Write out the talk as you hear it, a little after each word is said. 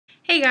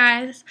Hey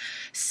guys,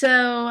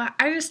 so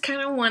I just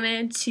kind of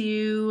wanted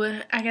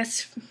to, I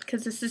guess,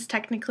 because this is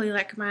technically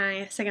like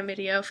my second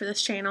video for this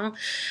channel,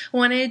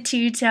 wanted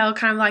to tell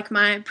kind of like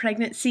my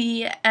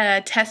pregnancy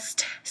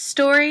test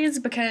stories,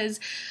 because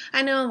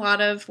I know a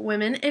lot of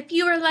women, if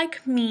you are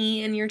like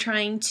me and you're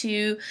trying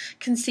to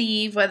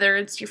conceive, whether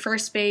it's your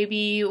first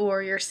baby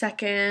or your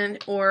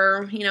second,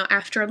 or,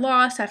 after a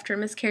loss, after a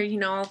miscarriage,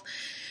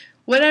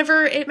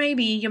 whatever it may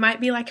be, you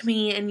might be like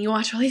me and you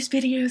watch all these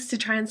videos to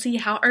try and see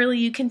how early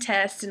you can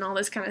test and all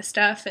this kind of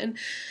stuff. And,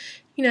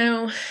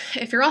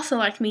 if you're also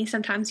like me,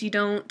 sometimes you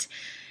don't,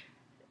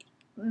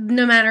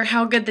 no matter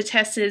how good the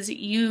test is,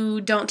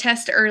 you don't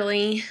test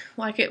early,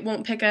 like it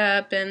won't pick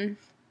up, and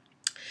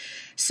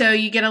so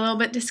you get a little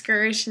bit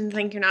discouraged and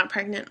think you're not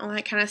pregnant, all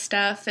that kind of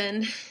stuff.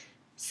 And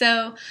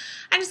so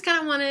I just kind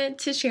of wanted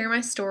to share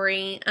my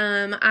story.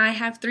 I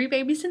have 3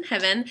 babies in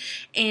heaven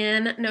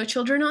and no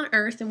children on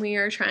earth, and we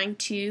are trying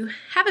to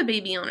have a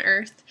baby on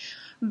earth.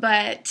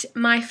 But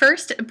my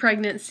first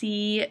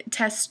pregnancy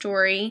test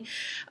story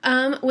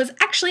was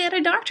actually at a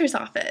doctor's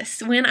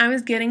office when I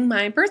was getting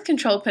my birth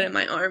control put in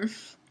my arm.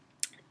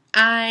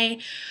 I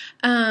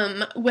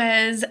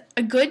was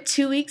a good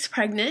 2 weeks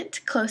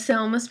pregnant, close to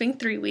almost being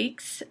 3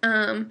 weeks,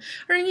 or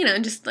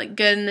just like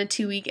good in the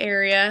 2-week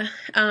area,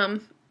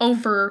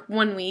 over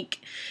 1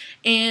 week,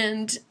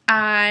 and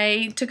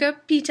I took a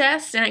pee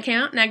test and it came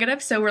out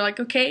negative, so we're like,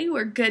 okay,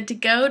 we're good to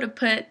go to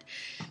put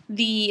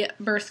the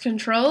birth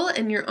control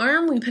in your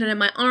arm. We put it in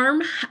my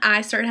arm. I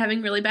started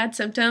having really bad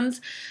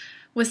symptoms.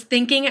 Was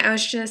thinking I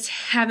was just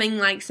having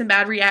like some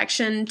bad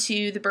reaction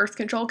to the birth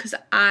control, because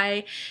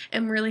I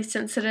am really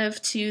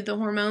sensitive to the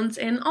hormones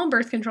in all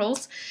birth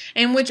controls,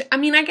 and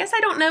I guess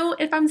I don't know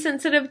if I'm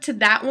sensitive to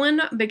that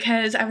one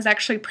because I was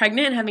actually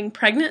pregnant and having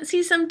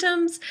pregnancy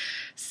symptoms,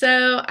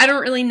 so I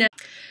don't really know.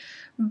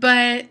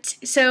 But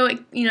so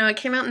it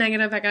came out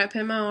negative. I got it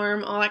put in my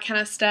arm, all that kind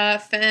of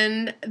stuff,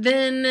 and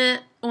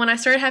then when I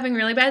started having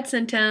really bad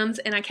symptoms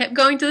and I kept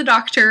going to the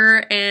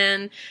doctor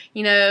and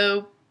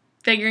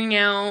figuring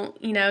out,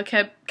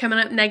 kept coming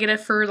up negative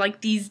for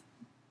like these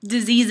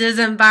diseases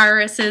and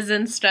viruses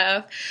and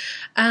stuff,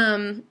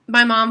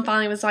 my mom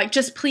finally was like,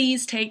 just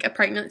please take a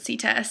pregnancy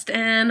test.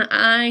 And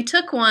I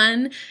took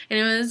one, and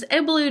it was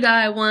a blue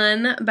dye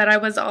one, but I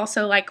was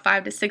also like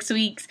 5 to 6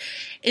 weeks.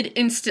 It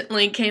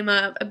instantly came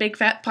up a big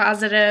fat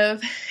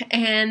positive,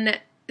 and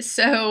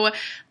so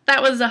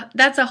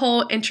that's a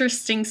whole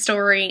interesting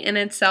story in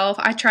itself.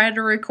 I tried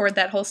to record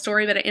that whole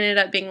story, but it ended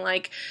up being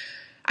like,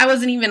 I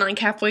wasn't even like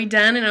halfway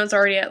done, and I was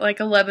already at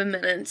like 11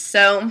 minutes,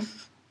 so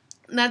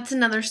that's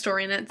another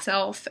story in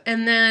itself.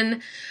 And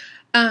then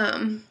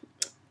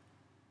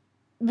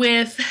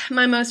with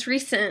my most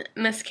recent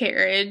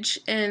miscarriage,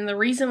 and the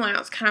reason why I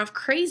was kind of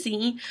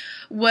crazy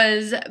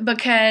was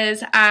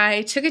because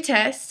I took a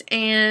test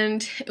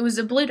and it was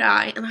a blue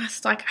dye, and I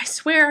was like, I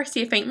swear I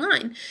see a faint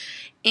line.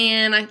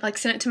 And I like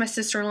sent it to my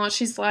sister-in-law.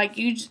 She's like,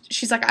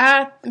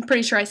 I'm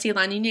pretty sure I see a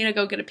line. You need to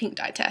go get a pink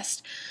dye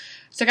test.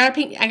 So I got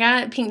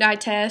a pink dye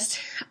test.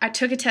 I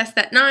took a test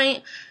that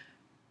night,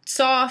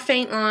 saw a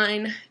faint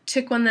line,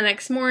 took one the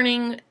next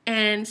morning,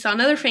 and saw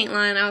another faint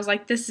line. I was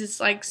like, this is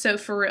like so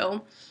for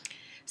real.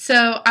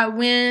 So I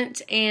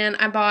went and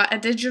I bought a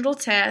digital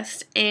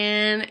test,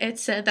 and it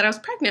said that I was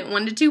pregnant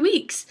 1 to 2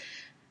 weeks,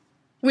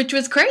 which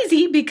was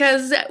crazy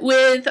because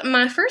with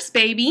my first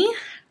baby,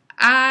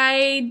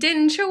 I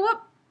didn't show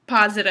up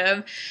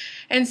positive.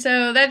 And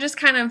so that just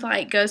kind of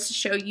like goes to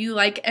show you,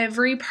 like,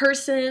 every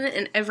person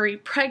and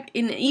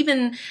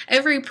even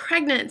every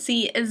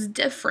pregnancy is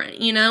different,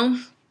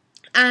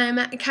 I'm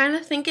kind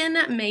of thinking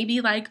that maybe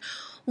like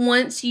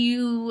once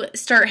you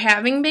start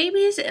having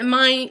babies, it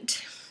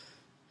might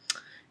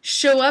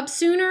show up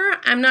sooner.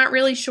 I'm not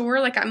really sure.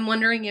 Like, I'm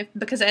wondering if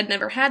because I'd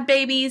never had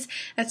babies,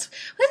 that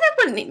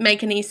wouldn't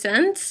make any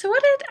sense.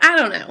 I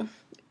don't know.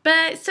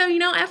 But so,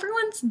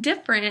 everyone's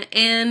different,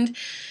 and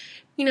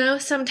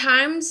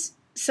sometimes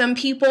some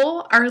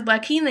people are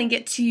lucky and they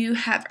get to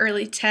have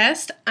early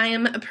tests. I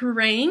am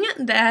praying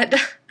that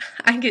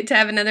I get to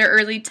have another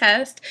early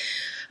test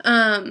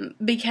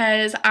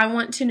because I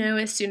want to know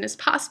as soon as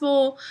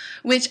possible,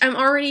 which I'm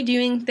already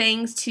doing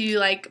things to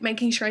like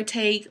making sure I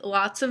take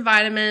lots of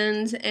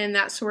vitamins and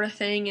that sort of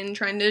thing, and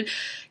trying to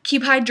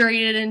keep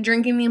hydrated and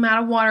drinking the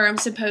amount of water I'm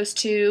supposed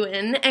to,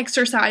 and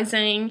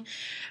exercising,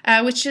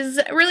 which is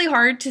really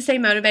hard to stay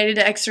motivated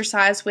to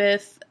exercise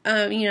with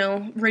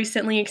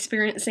recently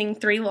experiencing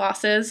 3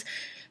 losses.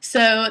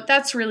 So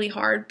that's really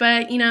hard,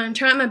 but I'm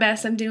trying my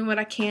best. I'm doing what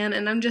I can,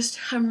 and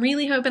I'm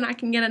really hoping I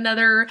can get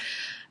another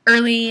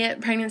early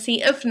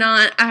pregnancy. If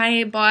not,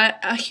 I bought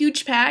a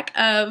huge pack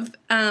of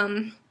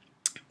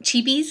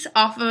cheapies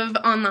off of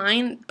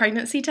online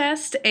pregnancy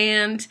test,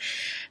 and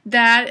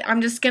that I'm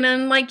just gonna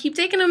like keep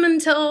taking them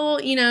until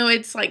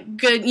it's like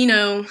good.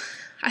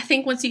 I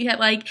think once you hit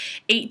like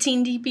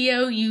 18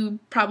 DPO, you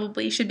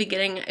probably should be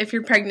getting, if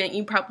you're pregnant,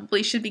 you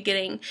probably should be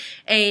getting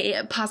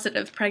a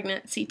positive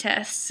pregnancy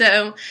test.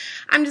 So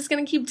I'm just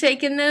going to keep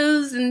taking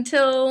those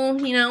until,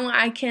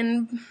 I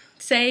can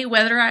say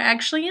whether I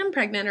actually am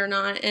pregnant or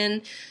not.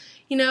 And,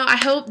 I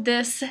hope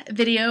this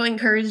video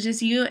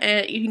encourages you.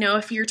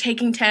 If you're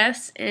taking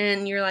tests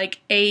and you're like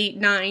 8,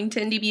 9,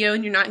 10 DBO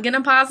and you're not getting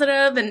a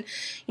positive and,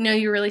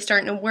 you're really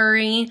starting to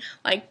worry,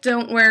 like,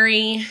 don't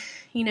worry.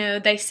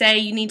 They say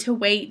you need to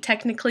wait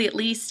technically at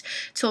least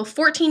till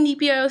 14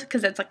 DPO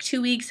because that's like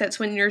 2 weeks. That's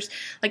when you're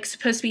like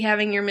supposed to be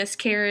having your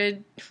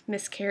miscarriage.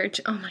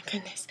 Oh my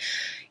goodness.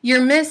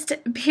 Your missed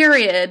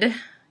period.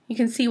 You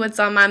can see what's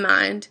on my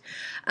mind.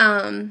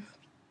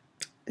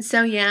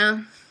 So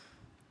yeah.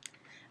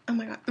 Oh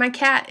my god. My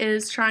cat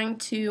is trying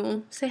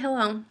to say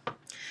hello.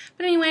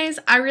 But anyways,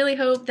 I really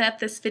hope that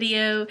this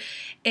video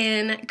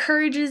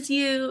encourages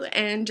you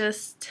and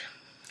just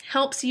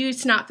helps you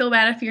to not feel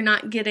bad if you're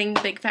not getting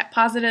the big fat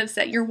positives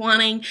that you're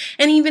wanting.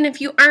 And even if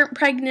you aren't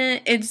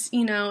pregnant, it's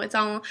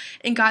all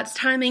in God's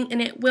timing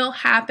and it will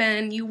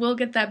happen. You will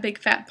get that big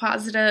fat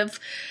positive.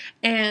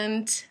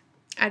 And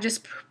I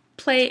just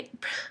I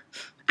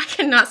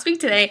cannot speak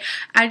today.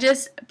 I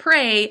just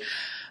pray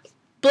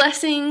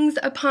blessings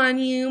upon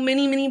you,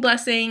 many, many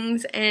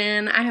blessings,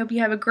 and I hope you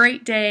have a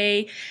great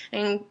day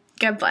and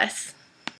God bless.